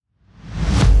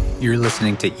You're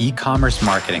listening to E-commerce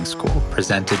Marketing School,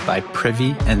 presented by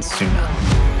Privy and Suna.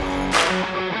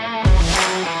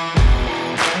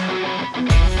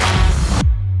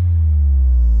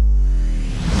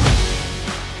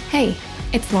 Hey,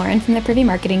 it's Lauren from the Privy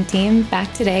Marketing team,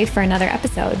 back today for another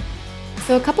episode.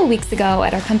 So a couple weeks ago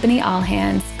at our company All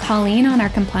Hands, Colleen on our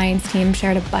compliance team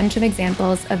shared a bunch of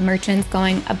examples of merchants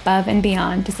going above and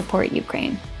beyond to support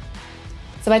Ukraine.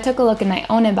 So I took a look in my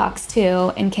own inbox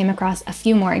too and came across a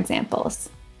few more examples.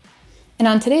 And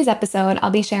on today's episode,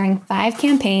 I'll be sharing 5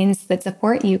 campaigns that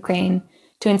support Ukraine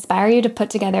to inspire you to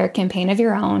put together a campaign of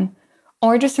your own,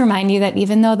 or just remind you that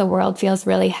even though the world feels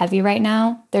really heavy right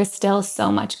now, there's still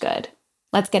so much good.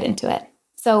 Let's get into it.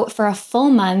 So for a full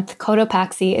month,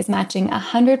 Cotopaxi is matching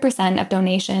 100% of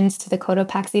donations to the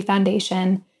Cotopaxi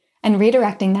Foundation and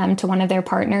redirecting them to one of their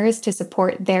partners to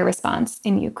support their response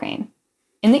in Ukraine.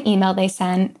 In the email they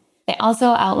sent, they also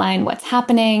outline what's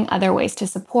happening, other ways to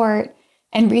support,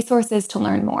 and resources to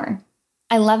learn more.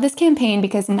 I love this campaign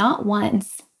because not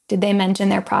once did they mention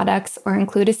their products or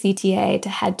include a CTA to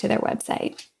head to their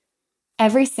website.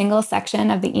 Every single section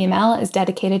of the email is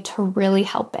dedicated to really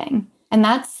helping, and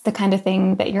that's the kind of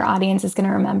thing that your audience is going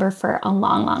to remember for a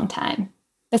long, long time.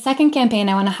 The second campaign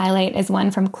I want to highlight is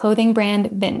one from clothing brand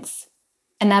Vince,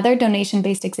 another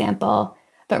donation-based example.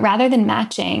 But rather than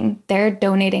matching, they're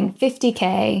donating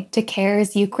 $50K to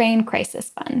CARE's Ukraine Crisis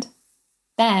Fund.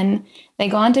 Then they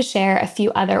go on to share a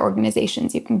few other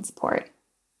organizations you can support.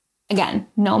 Again,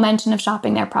 no mention of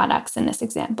shopping their products in this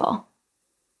example.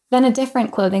 Then a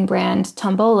different clothing brand,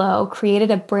 Tombolo,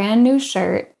 created a brand new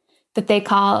shirt that they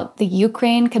call the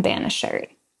Ukraine Cabana shirt.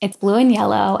 It's blue and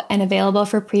yellow and available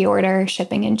for pre-order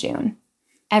shipping in June.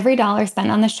 Every dollar spent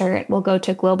on the shirt will go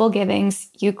to Global Giving's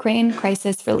Ukraine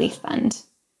Crisis Relief Fund.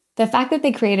 The fact that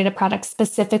they created a product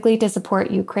specifically to support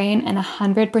Ukraine and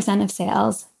 100% of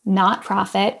sales, not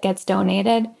profit, gets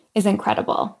donated is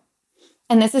incredible.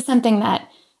 And this is something that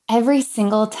every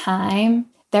single time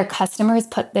their customers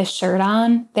put this shirt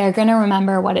on, they're going to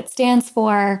remember what it stands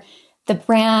for, the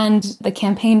brand, the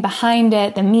campaign behind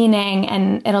it, the meaning,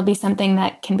 and it'll be something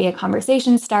that can be a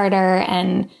conversation starter,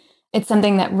 and it's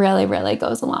something that really, really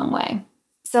goes a long way.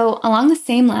 So along the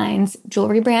same lines,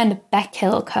 jewelry brand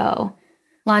Beckill Co.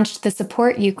 launched the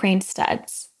Support Ukraine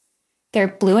studs. They're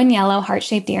blue and yellow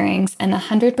heart-shaped earrings, and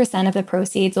 100% of the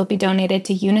proceeds will be donated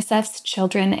to UNICEF's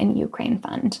Children in Ukraine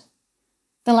Fund.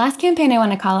 The last campaign I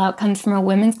want to call out comes from a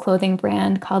women's clothing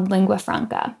brand called Lingua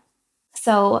Franca.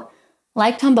 So,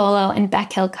 like Tombolo and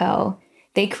Beckill Co.,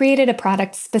 they created a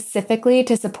product specifically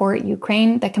to support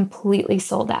Ukraine that completely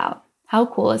sold out. How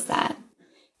cool is that?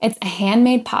 It's a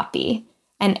handmade poppy,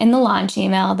 and in the launch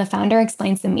email, the founder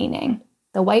explains the meaning.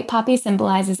 The white poppy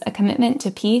symbolizes a commitment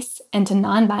to peace and to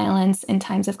nonviolence in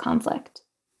times of conflict.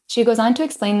 She goes on to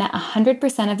explain that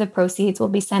 100% of the proceeds will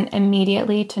be sent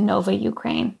immediately to Nova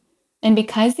Ukraine. And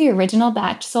because the original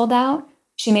batch sold out,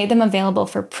 she made them available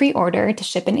for pre-order to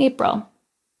ship in April.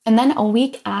 And then a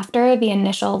week after the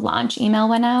initial launch email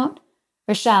went out,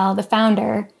 Rochelle, the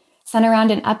founder, sent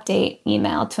around an update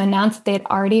email to announce that they had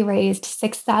already raised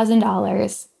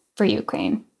 $6,000 for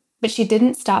Ukraine. But she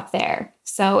didn't stop there.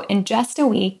 So in just a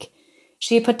week,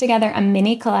 she put together a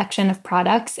mini collection of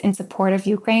products in support of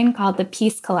Ukraine called the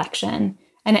Peace Collection.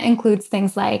 And it includes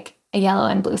things like a yellow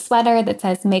and blue sweater that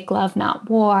says "Make Love, Not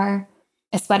War,"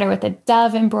 a sweater with a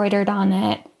dove embroidered on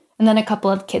it, and then a couple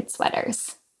of kid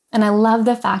sweaters. And I love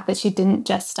the fact that she didn't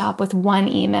just stop with one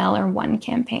email or one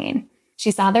campaign. She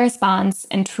saw the response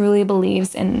and truly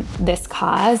believes in this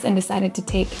cause and decided to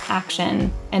take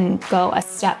action and go a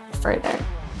step further.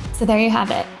 So there you have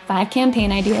it, 5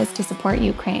 campaign ideas to support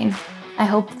Ukraine. I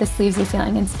hope this leaves you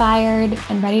feeling inspired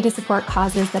and ready to support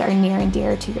causes that are near and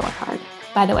dear to your heart.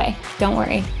 By the way, don't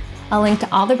worry. I'll link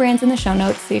to all the brands in the show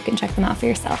notes so you can check them out for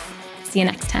yourself. See you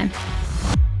next time.